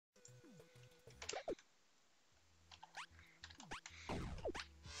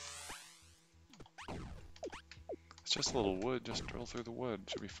It's just a little wood, just drill through the wood.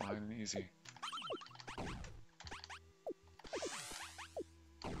 Should be fine and easy.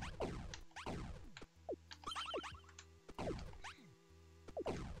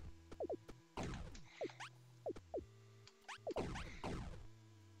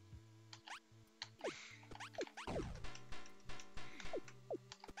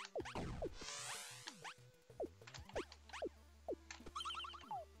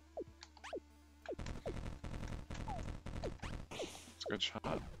 Good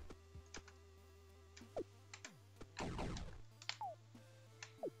shot.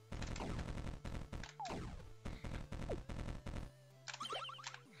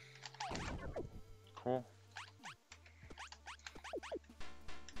 Cool.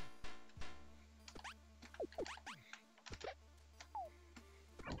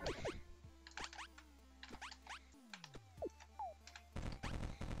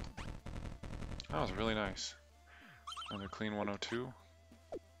 That was really nice. Another clean 102.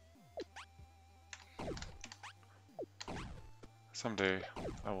 Someday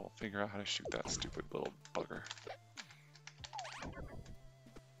I will figure out how to shoot that stupid little bugger.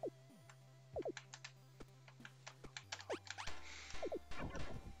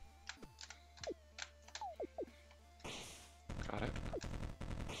 Got it.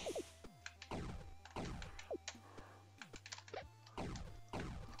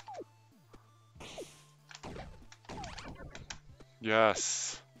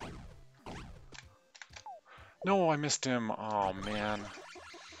 Yes. No, I missed him. Oh man.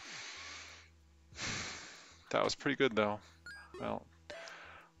 That was pretty good though. Well,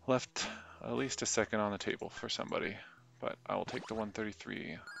 left at least a second on the table for somebody, but I will take the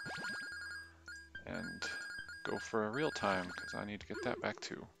 133 and go for a real time because I need to get that back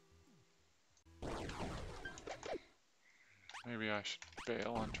too. Maybe I should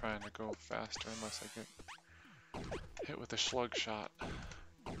bail on trying to go faster unless I get hit with a shlug shot.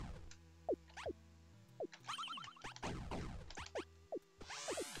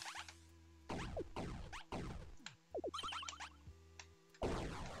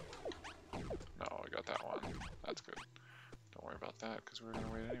 That's good. Don't worry about that because we're going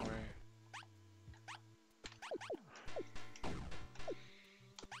to wait anyway.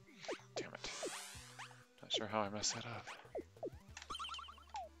 Damn it. Not sure how I messed that up.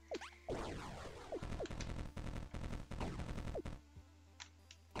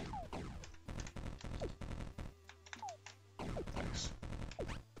 Nice.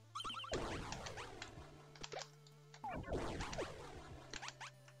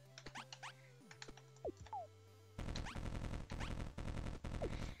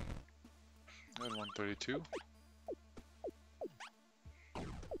 Good, 132.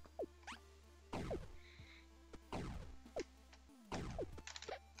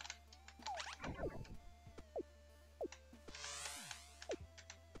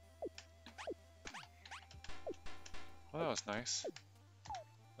 Well, that was nice.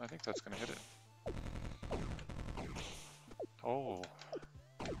 I think that's gonna hit it. Oh.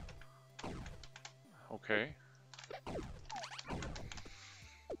 Okay.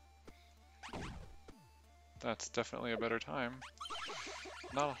 That's definitely a better time.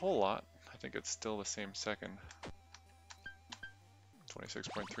 Not a whole lot. I think it's still the same second.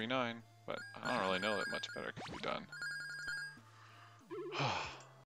 26.39, but I don't really know that much better can be done.